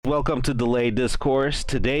welcome to Delayed Discourse.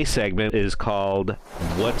 Today's segment is called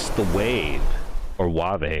What's the Wave? Or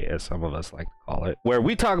WAVE, as some of us like to call it, where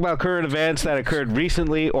we talk about current events that occurred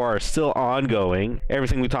recently or are still ongoing.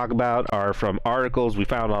 Everything we talk about are from articles we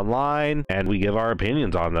found online, and we give our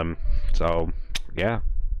opinions on them. So, yeah.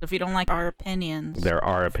 If you don't like our opinions, there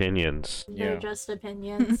are opinions. They're just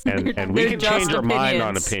opinions. And we can change our mind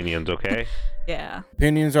on opinions, okay? Yeah.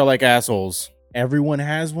 Opinions are like assholes. Everyone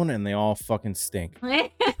has one, and they all fucking stink.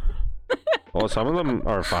 Well, some of them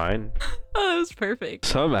are fine. Oh, that was perfect.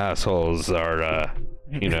 Some assholes are,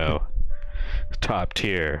 top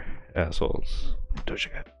tier assholes.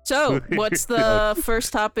 So, what's the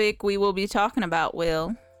first topic we will be talking about,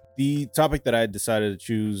 Will? The topic that I decided to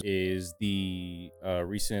choose is the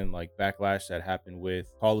recent backlash that happened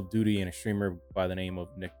with Call of Duty and a streamer by the name of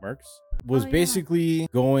Nick Merckx. Was basically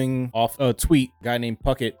going off a tweet. A guy named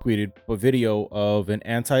Puckett tweeted a video of an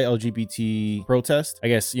anti-LGBT protest. I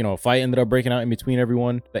guess, a fight ended up breaking out in between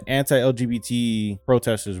everyone. The anti-LGBT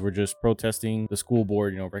protesters were just protesting the school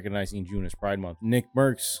board, recognizing June as Pride Month. Nick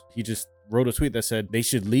Merckx, he just wrote a tweet that said they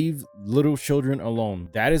should leave little children alone.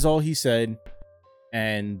 That is all he said.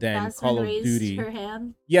 And then Jasmine Call of raised Duty. her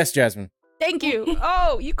hand. Yes, Jasmine. Thank you.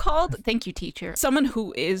 Oh, you called. Thank you, teacher. Someone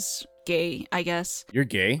who is gay, I guess. You're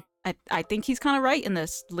gay? I think he's kind of right in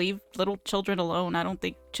this. Leave little children alone. I don't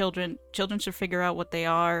think children should figure out what they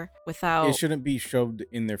are without. It shouldn't be shoved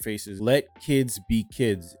in their faces. Let kids be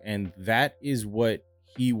kids. And that is what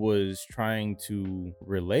he was trying to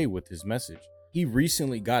relay with his message. He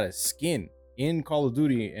recently got a skin in Call of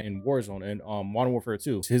Duty and Warzone and Modern Warfare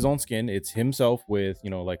 2. It's his own skin. It's himself with,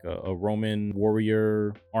 a Roman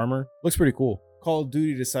warrior armor. Looks pretty cool. Call of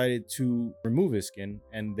Duty decided to remove his skin,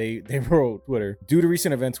 and they wrote Twitter, due to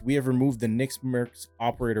recent events, we have removed the Nick Merckx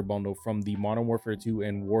operator bundle from the Modern Warfare 2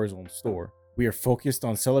 and Warzone store. We are focused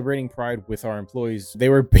on celebrating Pride with our employees. They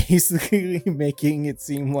were basically making it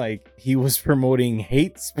seem like he was promoting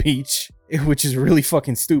hate speech, which is really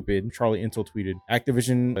fucking stupid. Charlie Intel tweeted,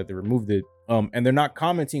 Activision, that they removed it. And they're not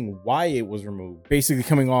commenting why it was removed. Basically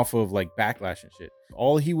coming off of backlash and shit.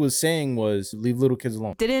 All he was saying was leave little kids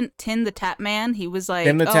alone. Didn't Tin the Tap Man? He was like,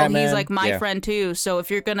 he's like my friend too. So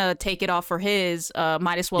if you're gonna take it off for his,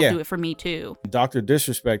 might as well do it for me too. Dr.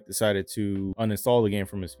 Disrespect decided to uninstall the game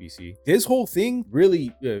from his PC. His whole thing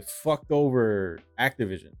really fucked over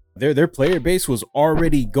Activision. Their player base was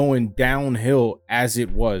already going downhill as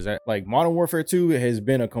it was. Modern Warfare 2 has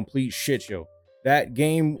been a complete shit show. That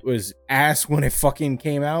game was ass when it fucking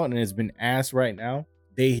came out, and it's been ass right now.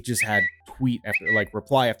 They just had tweet after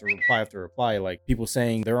reply after reply after reply, people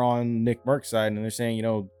saying they're on Nick Merck's side, and they're saying,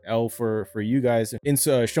 L for you guys, and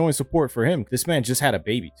showing support for him. This man just had a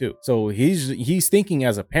baby too, so he's thinking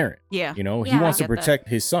as a parent. Yeah, he wants to protect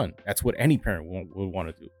his son. That's what any parent would want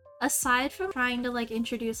to do. Aside from trying to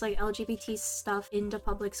introduce LGBT stuff into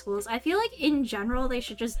public schools, I feel like in general they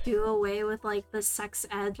should just do away with the sex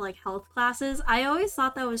ed health classes. I always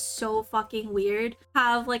thought that was so fucking weird.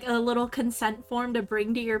 Have a little consent form to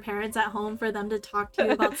bring to your parents at home for them to talk to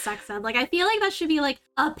you about sex ed. I feel like that should be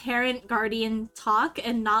a parent guardian talk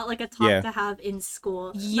and not a talk to have in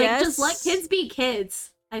school. Yes. Just let kids be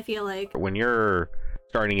kids, I feel like. When you're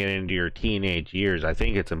starting to get into your teenage years, I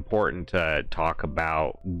think it's important to talk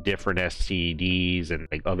about different STDs and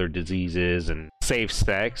other diseases and safe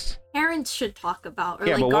sex. Parents should talk about, or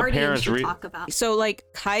but what guardians parents should talk about. So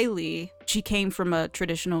Kylie, she came from a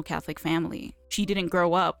traditional Catholic family. She didn't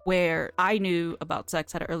grow up where I knew about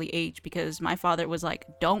sex at an early age because my father was like,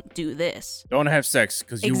 don't do this. Don't have sex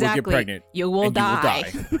because you will get pregnant. You will die.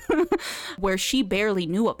 Where she barely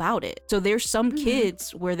knew about it. So there's some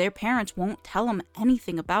kids where their parents won't tell them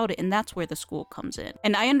anything about it, and that's where the school comes in.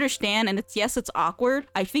 And I understand, and it's awkward.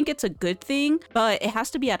 I think it's a good thing, but it has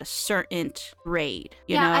to be at a certain grade,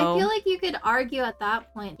 you know? I feel like you could argue at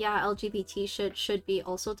that point, LGBT should be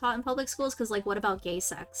also taught in public schools, because what about gay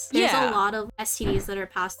sex? There's a lot of STDs that are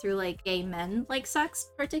passed through gay men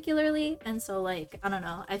sex particularly, and so I don't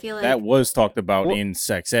know, I feel like that was talked about in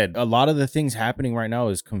sex ed. A lot of the things happening right now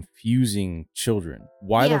is confusing children.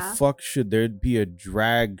 Why the fuck should there be a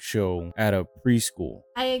drag show at a preschool?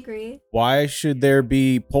 I agree. Why should there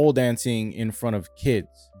be pole dancing in front of kids?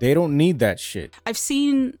 They don't need that shit. I've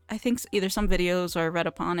seen, I think either some videos or I read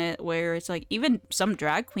upon it where it's even some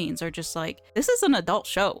drag queens are just this is an adult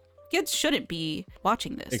show. Kids shouldn't be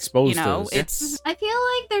watching this. Exposed to this. I feel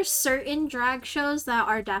like there's certain drag shows that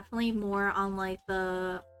are definitely more on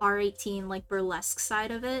the R18 like burlesque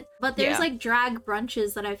side of it. But there's Yeah. like drag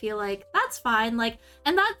brunches that I feel like that's fine. Like,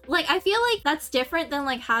 and that like I feel like that's different than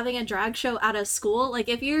like having a drag show at a school. Like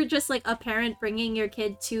if you're just like a parent bringing your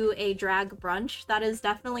kid to a drag brunch, that is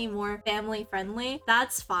definitely more family friendly.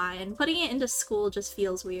 That's fine. Putting it into school just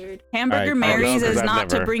feels weird. Hamburger I Mary's don't know, 'cause is I've not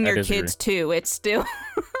to never- bring I your disagree. kids to. It's still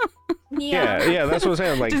Yeah, that's what I'm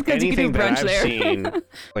saying. Like Just 'cause you can anything do that brunch I've there. seen,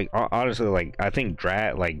 like honestly, like I think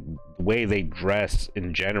drag, like the way they dress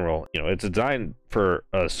in general, it's designed for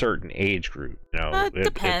a certain age group.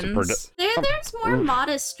 depends. There's more Oof.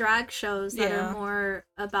 modest drag shows that Yeah. are more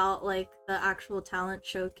about like the actual talent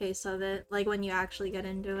showcase of it. Like when you actually get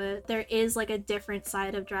into it, there is like a different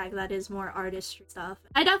side of drag that is more artistry stuff.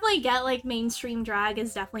 I definitely get like mainstream drag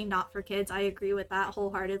is definitely not for kids. I agree with that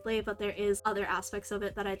wholeheartedly, but there is other aspects of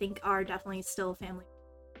it that I think are definitely still family.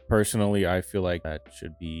 Personally, I feel like that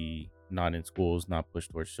should be not in schools, not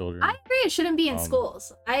pushed towards children. I agree it shouldn't be in Um,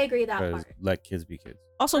 schools. I agree that Because part. let kids be kids.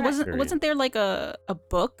 Also, Correct. wasn't there like a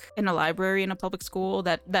book in a library in a public school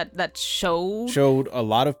that Showed a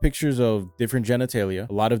lot of pictures of different genitalia,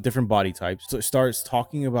 a lot of different body types. So it starts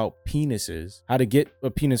talking about penises, how to get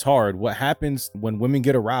a penis hard, what happens when women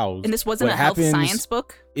get aroused. and this wasn't what a health happens- science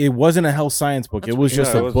book? It wasn't a health science book. That's It was weird.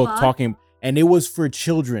 just Yeah, a it was- book What? talking, and it was for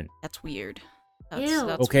children. That's weird. Ew.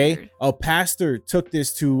 That's Okay, weird. a pastor took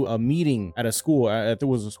this to a meeting at a school. I think it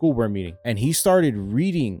was a school board meeting, and he started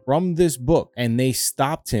reading from this book, and they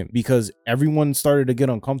stopped him because everyone started to get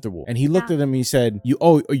uncomfortable. And he looked Yeah. at them and he said,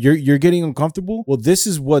 you're getting uncomfortable? Well, this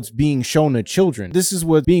is what's being shown to children. This is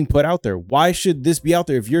what's being put out there. Why should this be out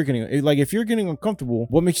there if you're getting uncomfortable?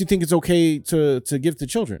 What makes you think it's okay to give to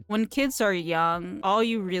children? When kids are young, all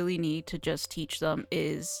you really need to just teach them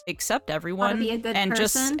is accept everyone be a good and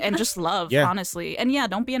person. just love, Yeah. honestly. And yeah,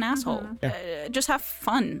 don't be an asshole. Mhm. Just have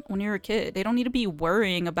fun when you're a kid. They don't need to be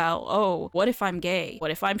worrying about, oh, what if I'm gay? What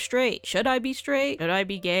if I'm straight? Should I be straight? Should I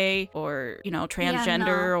be gay? Or,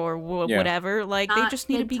 transgender or Yeah. whatever. Like, they Not just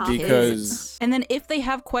need to kid be topics. kids. Because- And then if they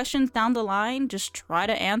have questions down the line, just try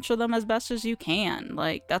to answer them as best as you can.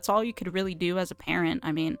 Like, that's all you could really do as a parent.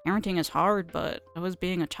 I mean, parenting is hard, but I was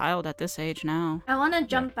being a child at this age now. I want to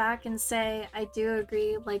jump back and say I do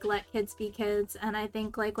agree, like, let kids be kids. And I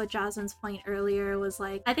think, like, what Jasmine's point earlier was,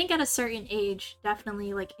 like, I think at a certain age,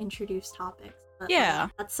 definitely, like, introduce topics. But, like, Yeah.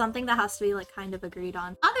 that's something that has to be, like, kind of agreed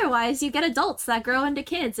on. Otherwise, you get adults that grow into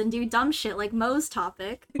kids and do dumb shit like Mo's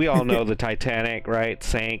topic. We all know the Titanic, right?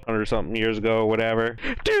 Sank 100 something years ago or whatever.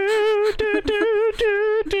 Do, do, do,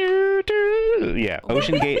 do, do, do. Yeah,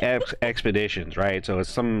 Ocean Gate Expeditions, right? So it's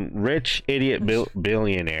some rich idiot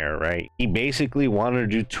billionaire, right? He basically wanted to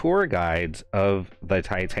do tour guides of the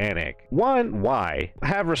Titanic. One, why?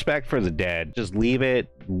 Have respect for the dead. Just leave it.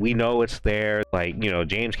 We know it's there. Like,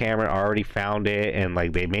 James Cameron already found it, and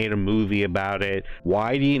like they made a movie about it.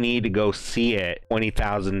 Why do you need to go see it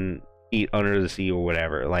 20,000 feet under the sea or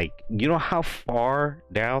whatever? Like, you know how far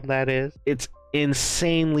down that is? It's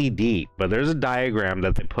insanely deep. But there's a diagram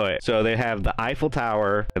that they put. So they have the Eiffel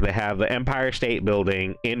Tower and they have the Empire State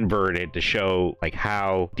Building inverted to show like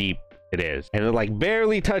how deep it is, and it like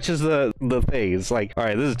barely touches the thing. It's like, all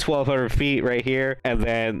right, this is 1,200 feet right here, and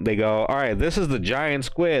then they go, all right, this is the giant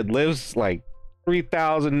squid, lives like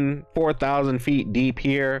 3,000 4,000 feet deep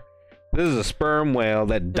here. This is a sperm whale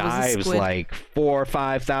that was a dives squid. like 4,000 or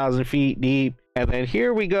 5,000 feet deep, and then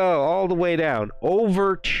here we go all the way down,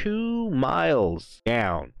 over 2 miles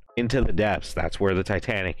down into the depths. That's where the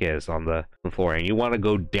Titanic is, on the floor, and you want to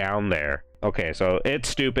go down there. Okay, so it's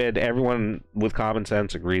stupid. Everyone with common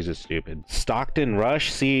sense agrees it's stupid. Stockton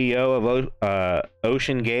Rush, CEO of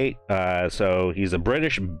Ocean Gate, so he's a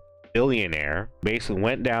British billionaire, basically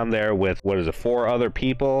went down there with 4 other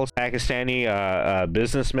people, Pakistani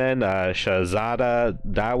businessmen, Shahzada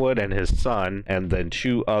Dawood and his son, and then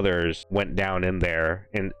 2 others went down in there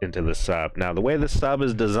into the sub. Now the way the sub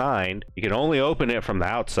is designed, you can only open it from the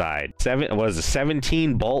outside.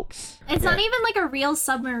 17 bolts. It's not even like a real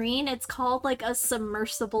submarine. It's called like a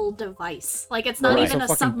submersible device. Like it's not Right. even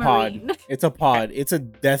It's a fucking submarine. pod. It's a pod. It's a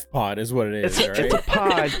death pod, is what it is. It's right? a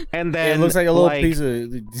pod, and then It looks like a little piece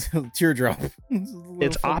of teardrop.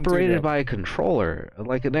 It's operated by a controller,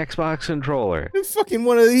 like an Xbox controller. fucking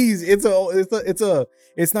one of these. It's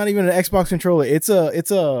not even an Xbox controller. It's a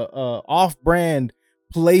off-brand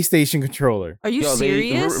PlayStation controller. Are you Yo,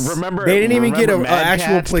 serious? Remember, They didn't even get remember a Mad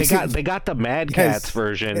actual Catz? PlayStation. They got the Mad Yes. Catz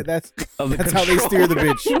version. Yeah, that's of the that's how they steer the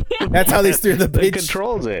controller. bitch. That's how they steer the That bitch.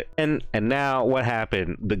 controls it. And now what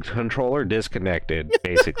happened? The controller disconnected.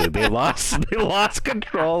 Basically, they lost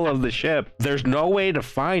control of the ship. There's no way to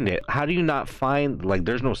find it. How do you not find, like,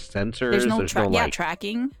 there's no sensors? There's no, like,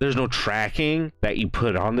 tracking. there's no tracking that you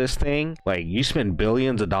put on this thing. Like, you spend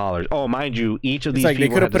billions of dollars. Oh, mind you, each of It's these like they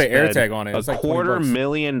people could have had put to an air spend tag on it. It's a like $20.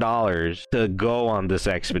 $250,000 to go on this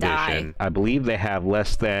expedition. I believe they have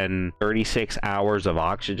less than 36 hours of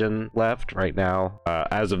oxygen left right now.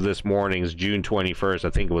 As of this morning's June 21st, I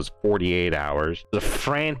think it was 48 hours. The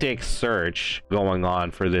frantic search going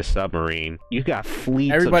on for this submarine. You got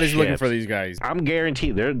fleets. Everybody's of looking ships. for these guys. I'm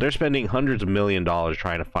guaranteed they're spending hundreds of $millions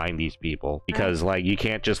trying to find these people because like you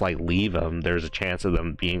can't just like leave them. There's a chance of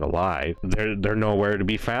them being alive. They're nowhere to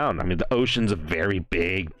be found. I mean, the ocean's a very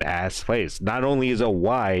big, vast place. Not only is it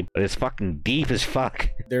wide, but it's fucking deep as fuck.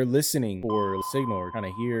 They're listening for signal or trying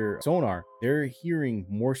to hear sonar. They're hearing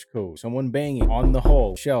Morse code, someone banging on the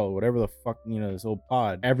hull, shell, whatever the fuck, this old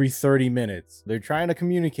pod, every 30 minutes. They're trying to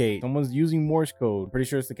communicate. Someone's using Morse code. Pretty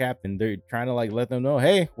sure it's the captain. They're trying to like let them know,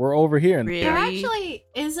 hey, we're over here. And Really? There actually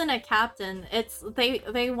isn't a captain. It's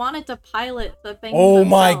they wanted to pilot the thing. oh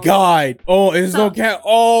my themselves. god. Oh, it's no So- cat.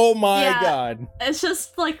 Oh my Yeah. god. It's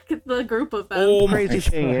just like the group of them. Oh my Crazy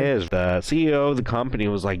thing God. is, the CEO of the company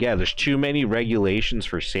was like, yeah, there's too many regulations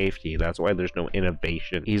for safety. That's why there's no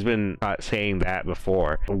innovation. He's been saying that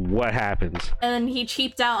before. What happens? And he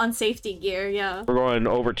cheaped out on safety gear, yeah. We're going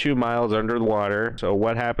over 2 miles under the water. So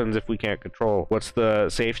what happens if we can't control? What's the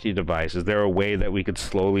safety device? Is there a way that we could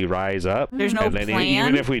slowly rise up? There's no And then plan.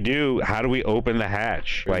 even if we do, how do we open the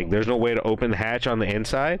hatch? Like, there's no way to open the hatch on the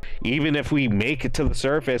inside. Even if we make it to the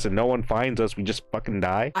surface and no one finds us, we just fucking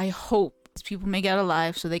die. I hope these people make it out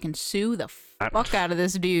alive so they can sue the fuck out of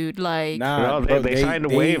this dude. Like, Nah, No, bro, they signed a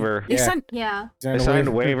waiver. they Yeah. sent- Yeah. They signed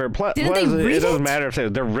a waiver. Plus, Didn't they it read doesn't it? matter if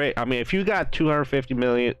they're I mean, if you got $250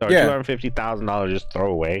 million or Yeah. $250,000 just throw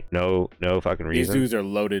away, no fucking These reason. dudes are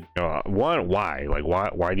loaded. One, why? Like,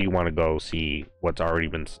 why do you want to go see what's already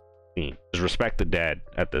been seen? Just respect the dead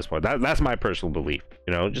at this point. That's my personal belief.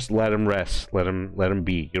 Just let them rest. Let them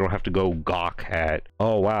be. You don't have to go gawk at,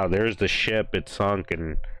 oh wow, there's the ship, it sunk,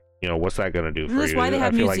 and what's that gonna do for That's you? why they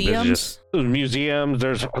have I feel like museums. this is just museums.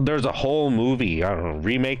 There's a whole movie. I don't know.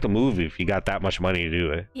 Remake the movie if you got that much money to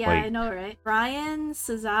do it. Yeah, I know, right? Brian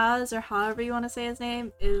Cezaz, or however you want to say his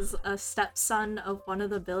name, is a stepson of one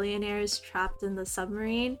of the billionaires trapped in the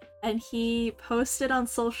submarine. And he posted on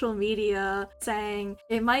social media saying,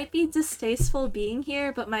 it might be distasteful being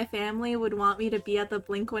here, but my family would want me to be at the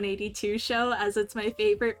Blink-182 show as it's my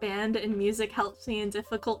favorite band and music helps me in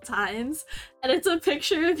difficult times. And it's a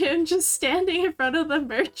picture of him just standing in front of the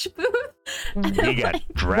merch booth. And He I'm got like,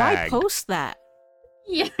 why dragged. post that?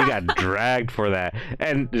 yeah. He got dragged for that,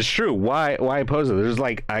 and it's true. Why post it? There's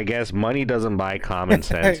like, I guess money doesn't buy common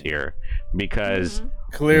sense here, because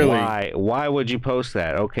Clearly. why would you post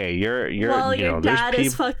that? Okay, you're Well, your there's dad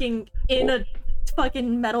is people. fucking in a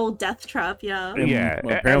fucking metal death trap, yeah. Yeah,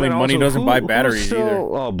 Well, apparently money doesn't buy batteries either.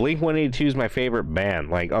 Oh, Blink-182 is my favorite band.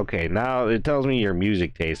 Like, okay, now it tells me your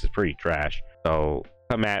music taste is pretty trash. So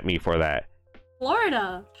come at me for that.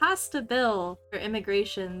 Florida passed a bill for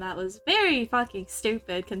immigration that was very fucking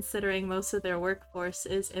stupid considering most of their workforce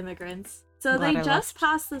is immigrants. So Glad they I just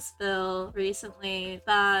passed this bill recently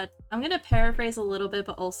that I'm going to paraphrase a little bit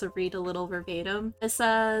but also read a little verbatim. It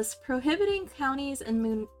says prohibiting counties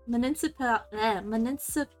and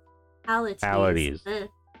municipalities.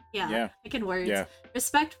 Yeah, I can words. Yeah.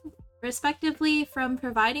 Respectively from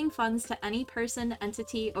providing funds to any person,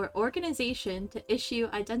 entity, or organization to issue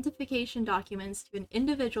identification documents to an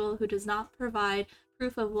individual who does not provide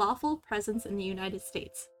proof of lawful presence in the United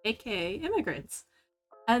States, aka immigrants.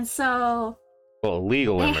 And so Well,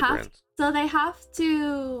 illegal they immigrants. they have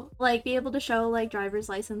to like be able to show like driver's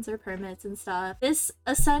license or permits and stuff. This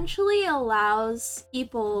essentially allows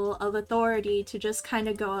people of authority to just kind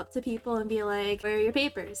of go up to people and be like, where are your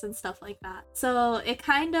papers and stuff like that. So it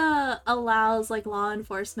kind of allows like law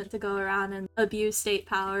enforcement to go around and abuse state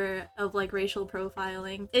power of like racial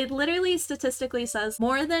profiling. It literally statistically says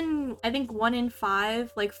more than I think 1 in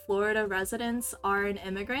 5 like Florida residents are an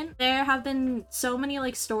immigrant. There have been so many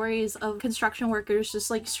like stories of construction workers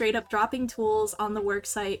just like straight up dropping tools on the work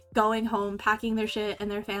site, going home, packing their shit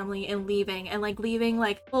and their family and leaving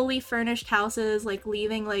like fully furnished houses, like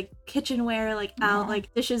leaving like kitchenware like out,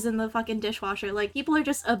 like dishes in the fucking dishwasher. Like people are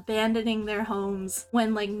just abandoning their homes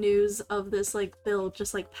when like news of this like bill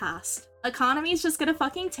just like passed. Economy's just gonna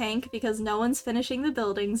fucking tank because no one's finishing the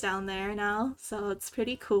buildings down there now, so it's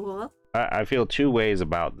pretty cool. I feel two ways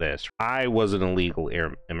about this. I was an illegal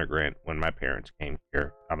immigrant when my parents came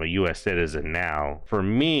here. I'm a U.S. citizen now. For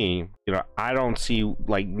me, I don't see,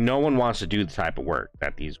 like, no one wants to do the type of work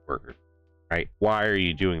that these workers, right? Why are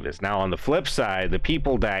you doing this? Now, on the flip side, the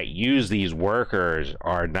people that use these workers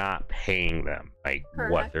are not paying them like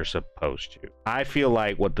what they're supposed to. I feel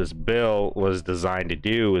like what this bill was designed to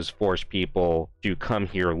do is force people to come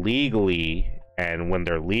here legally, and when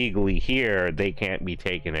they're legally here, they can't be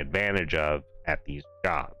taken advantage of at these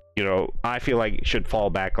jobs. I feel like it should fall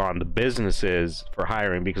back on the businesses for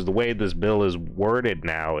hiring, because the way this bill is worded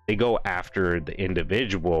now, they go after the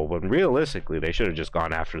individual when realistically they should have just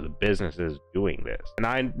gone after the businesses doing this. And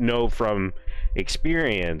I know from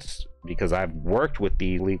experience, because I've worked with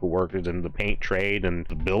the illegal workers in the paint trade and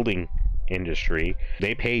the building industry,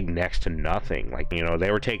 they paid next to nothing. Like,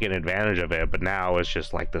 they were taking advantage of it, but now it's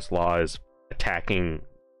just like this law is attacking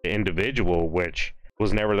the individual, which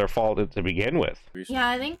was never their fault to begin with. Yeah,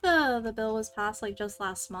 I think the bill was passed like just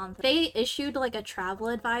last month. They issued like a travel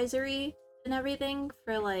advisory and everything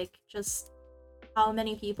for like just how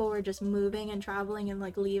many people were just moving and traveling and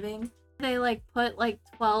like leaving. They like put like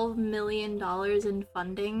 $12 million in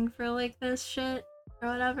funding for like this shit or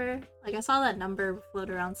whatever. Like, I saw that number float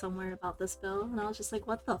around somewhere about this bill, and I was just like,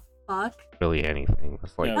 what the fuck? Really anything.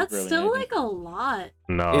 It's like, that's really still anything. like a lot.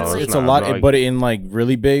 No, it's a not. lot, Like, but in like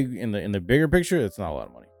really big in the bigger picture, it's not a lot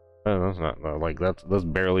of money. that's not, no, like that's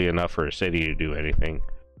barely enough for a city to do anything.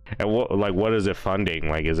 And what is it funding?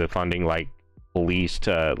 Like, is it funding like police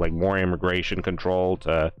to like more immigration control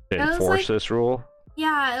to enforce this rule?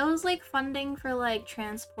 Yeah, it was like funding for like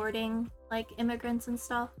transporting like immigrants and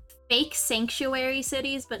stuff. Fake sanctuary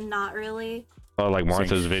cities, but not really. Oh, like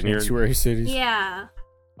Martha's Vineyard? Sanctuary cities. Yeah.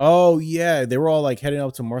 Oh yeah, they were all like heading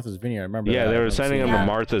up to Martha's Vineyard. I remember. Yeah, that. they were sending them Yeah. to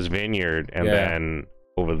Martha's Vineyard, and then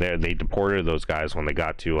over there they deported those guys when they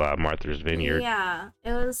got to Martha's Vineyard. Yeah,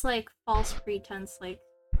 it was like false pretense. Like,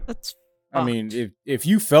 That's I mean, if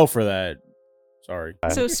you fell for that, sorry.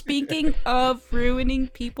 So speaking of ruining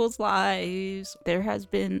people's lives, there has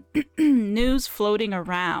been news floating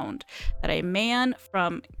around that a man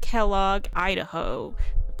from Kellogg, Idaho,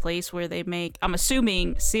 the place where they make, I'm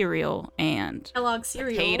assuming, cereal and Kellogg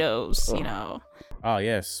cereal. potatoes, Oh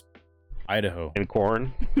yes, Idaho And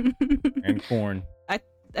corn. and corn.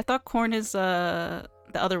 I thought corn is the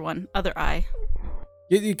other one, other eye.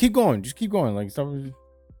 You keep going, just keep going. Like stop.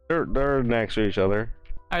 They're next to each other.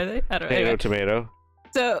 Are they? I don't know. Potato, Anyway. tomato.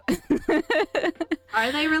 So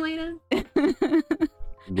Are they related?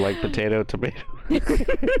 Like potato, tomato.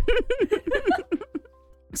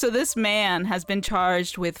 So this man has been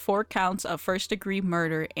charged with 4 counts of first-degree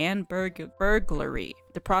murder and burglary.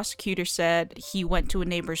 The prosecutor said he went to a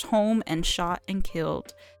neighbor's home and shot and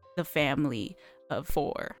killed the family of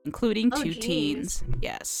 4, including 2 teens.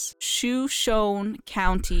 Yes. Shoshone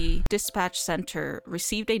County Dispatch Center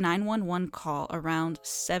received a 911 call around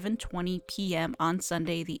 7:20 p.m. on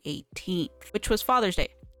Sunday the 18th, which was Father's Day,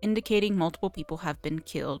 indicating multiple people have been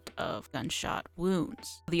killed of gunshot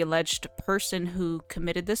wounds. The alleged person who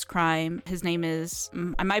committed this crime, his name is,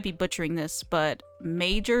 I might be butchering this, but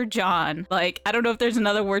Major John. Like, I don't know if there's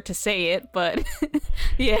another word to say it, but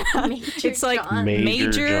yeah. Major It's like John.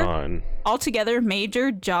 Major John. Altogether,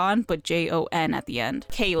 Major John, but Jon at the end.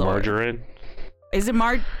 Kaylor. Margarine? Is it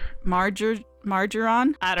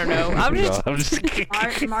Marjoron? I don't know. I'm just No, I'm just kidding.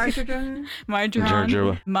 Marjoram.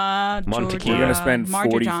 Marjoron. Montague. We're gonna spend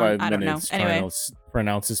Marjojon. 45 I don't know. minutes trying Anyway, to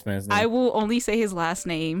pronounce this man's name. I will only say his last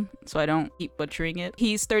name so I don't keep butchering it.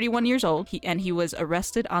 He's 31 years old, and he was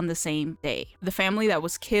arrested on the same day. The family that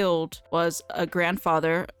was killed was a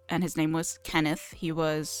grandfather, and his name was Kenneth. He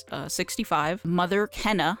was 65. Mother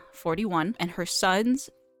Kenna, 41, and her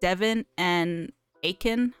sons Devin and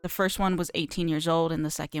Aiken. The first one was 18 years old and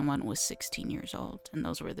the second one was 16 years old, and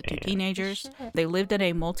those were the 2 teenagers. Shit. They lived in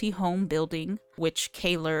a multi-home building, which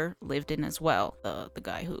Kaylor lived in as well, the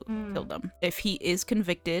guy who killed them. If he is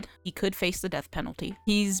convicted, he could face the death penalty.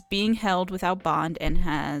 He's being held without bond and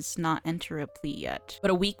has not entered a plea yet.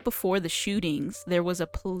 But a week before the shootings, there was a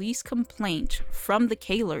police complaint from the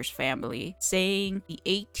Kaylor's family saying the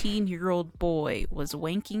 18-year-old boy was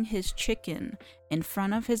wanking his chicken in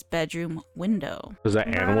front of his bedroom window. Was that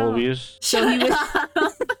animal abuse? So he was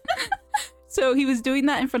So he was doing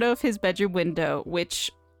that in front of his bedroom window,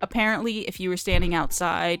 which apparently if you were standing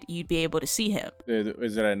outside, you'd be able to see him.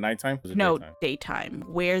 Is it at nighttime? Is it No, daytime? daytime,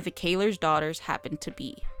 where the Kaylor's daughters happened to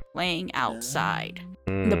be playing outside.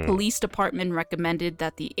 The Mm. police department recommended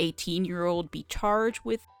that the 18-year-old be charged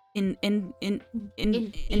with indecent.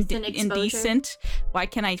 Why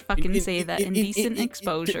can't I fucking say that? Indecent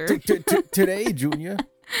exposure. Today, Junior.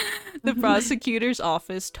 The prosecutor's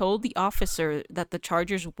office told the officer that the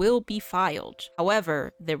charges will be filed.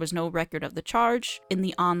 However, there was no record of the charge in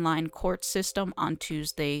the online court system on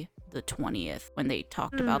Tuesday, the 20th, when they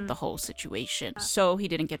talked about the whole situation. So he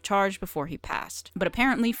didn't get charged before he passed. But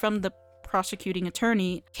apparently from the prosecuting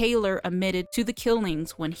attorney, Kaler admitted to the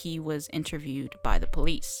killings when he was interviewed by the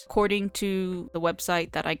police. According to the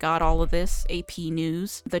website that I got all of this, AP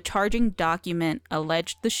News, the charging document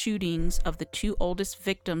alleged the shootings of the two oldest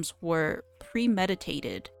victims were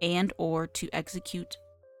premeditated and or to execute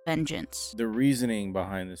vengeance. The reasoning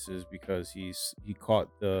behind this is because he caught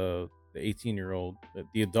the 18-year-old,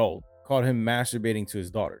 the adult, caught him masturbating to his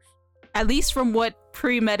daughters. At least from what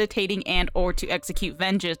premeditating and or to execute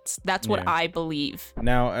vengeance, that's what I believe.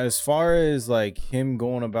 Now, as far as like him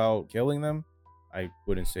going about killing them, I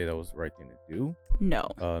wouldn't say that was the right thing to do. No.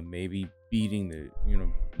 Maybe beating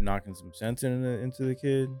knocking some sense into the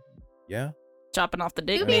kid. Yeah. Chopping off the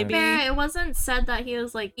dick, To be maybe. fair, it wasn't said that he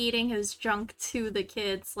was like eating his junk to the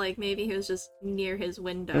kids. Like maybe he was just near his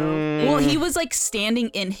window. Well, he was like standing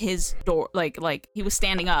in his door, like he was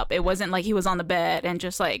standing up. It wasn't like he was on the bed and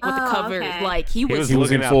just like with the covers. Okay. Like He was He was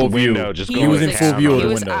looking in out full the view. window, just He going was to in full town view on of he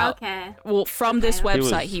the was window. out. Okay. Well, from this Okay.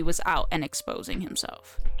 website, he was out and exposing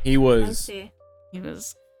himself. He I was. see. He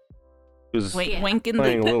was He was Yeah. winking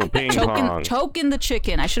playing a little ping pong. choking the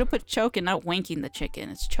chicken. I should have put choking, not winking the chicken.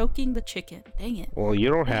 It's choking the chicken. Dang it. Well, you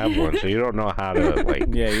don't have one, so you don't know how to like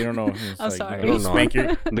Yeah, you don't know. It's I'm like, sorry. I don't know. Spank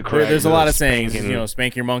your. the correct. There's a lot of sayings. spanking-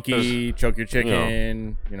 Spank your monkey, choke your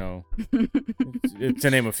chicken. To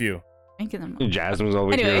name a few. Winking them. Jasmine's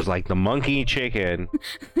over here Anyway. is like the monkey chicken.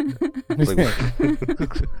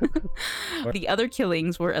 The other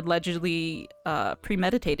killings were allegedly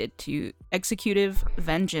premeditated to executive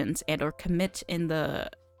vengeance and or commit in the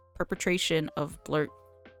perpetration of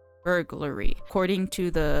burglary. According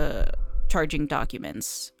to the charging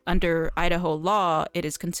documents, under Idaho law, it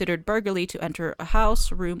is considered burglary to enter a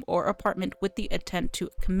house, room, or apartment with the intent to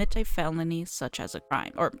commit a felony such as a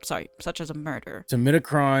murder. To commit a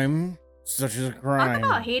crime such as a Talk crime.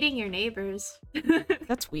 about hating your neighbors.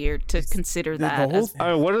 That's weird to consider the that. whole as- thing.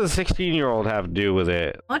 I mean, what does a 16-year-old have to do with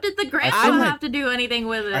it? What did the feel grandpa like- have to do anything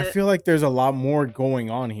with it? I feel like there's a lot more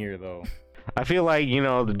going on here, though. I feel like,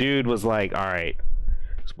 the dude was like, all right,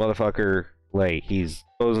 this motherfucker, like, he's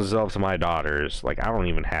exposing himself to my daughters. Like, I don't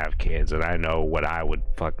even have kids, and I know what I would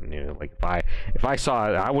fucking do. Like, if I saw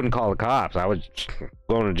it, I wouldn't call the cops. I would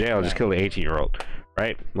go into jail and just kill the 18-year-old,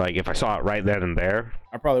 right? Like, if I saw it right then and there,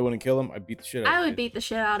 I probably wouldn't kill him. I'd beat the shit out I of would him. beat the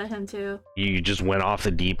shit out of him too. you just went off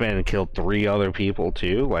the deep end and killed 3 other people,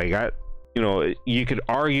 too. Like, you could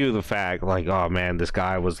argue the fact, like, oh, man, this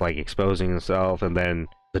guy was, like, exposing himself, and then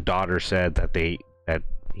the daughter said that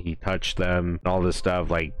he touched them and all this stuff.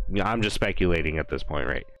 Like, I'm just speculating at this point,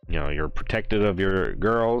 right? You're protective of your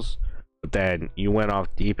girls, but then you went off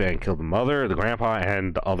deep end and killed the mother, the grandpa,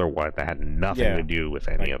 and the other one that had nothing Yeah. to do with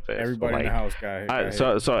any of this. Everybody in the house got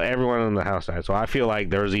So everyone in the house died. So I feel like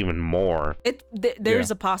there's even more.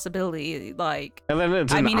 There's a possibility, like And then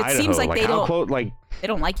it's I in mean, it Idaho. seems like they how don't- close, like, they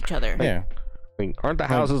don't like each other. Yeah. aren't the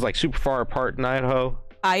houses like super far apart in Idaho?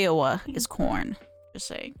 Iowa is corn. Just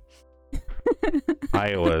saying.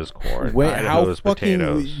 Iowa is corn. Wait, Idaho how is fucking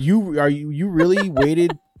potatoes. you really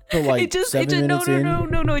waited till like it just 7 minutes in?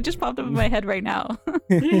 no, it just popped up in my head right now.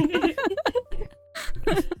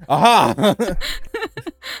 Aha!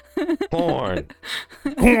 Corn.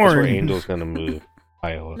 That's where Corn. Angel's gonna move.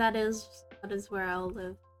 Iowa. That is where I'll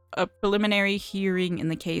live. A preliminary hearing in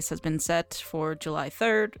the case has been set for July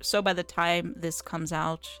 3rd, so by the time this comes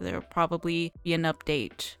out, there will probably be an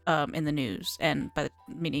update in the news. And by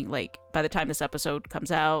the time this episode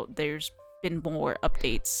comes out, there's been more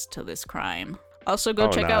updates to this crime. Also, go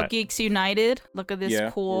check out Geeks United. Look at this Yeah,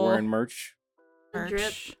 we're cool wearing merch. The drip.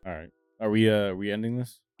 merch. All right. Are we ending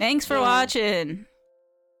this? Thanks for Yeah. watching.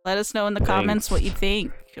 Let us know in the comments what you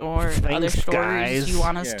think or other Thanks, stories guys. you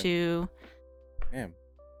want us Yeah. to. Damn.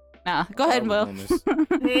 Nah, go ahead, Will. I was about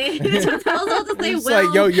to say, It's Will,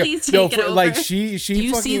 like, yo, please take it over. like she Do you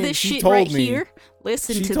fucking, see this she shit told right me, here?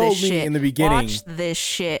 Listen she to told this me shit. in the beginning. Watch this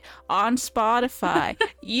shit on Spotify.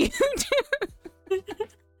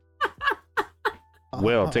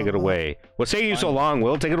 Will, take it away. What's taking you so long,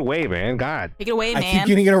 Will? Take it away, man. God. Take it away, I keep man.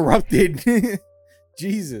 getting interrupted.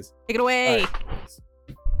 Jesus. Take it away. All right.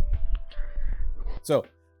 So,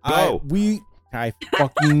 Go. I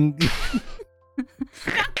fucking.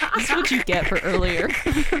 This is what you get for earlier.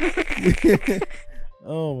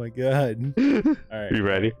 Oh my god. All right. You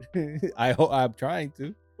ready? I hope I'm trying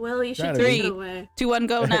to. Will, you should Trying to take be- it away. 2, 1,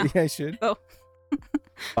 go now. Yeah, I should.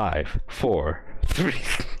 5, 4, 3.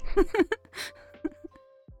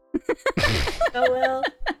 Go, Will.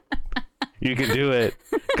 You can do it.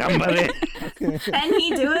 Gambale. Can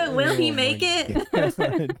he do it? Will he Oh make my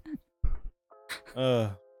it?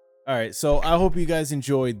 God. All right. So I hope you guys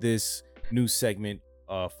enjoyed this new segment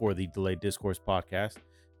for the Delayed Discourse podcast.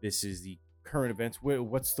 This is the current events.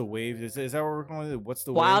 What's the wave? Is that what we're calling it? What's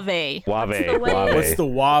the wave? Wave. Wave. What's the wave? What's the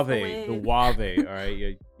wave? wave? The wave. All right.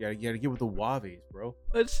 You gotta get with the waves, bro.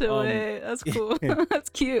 What's the Um, wave? That's cool. That's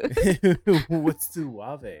cute. What's the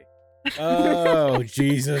wave? Oh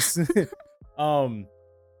Jesus.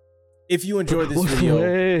 If you enjoyed this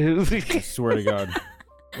video, I swear to God.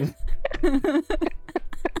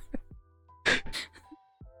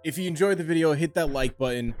 If you enjoyed the video, hit that like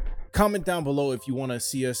button. Comment down below if you want to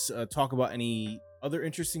see us talk about any other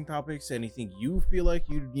interesting topics, anything you feel like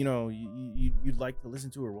you'd like to listen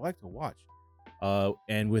to or would like to watch.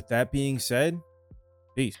 And with that being said,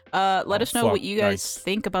 peace. Let us know fuck, what you guys nice.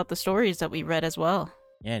 think about the stories that we read as well.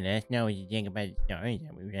 Yeah, let us know what you think about the stories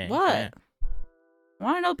that we read. What?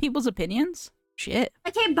 Want to know people's opinions? Shit.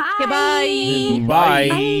 Okay, bye. Okay, bye. Bye.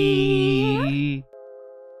 Bye.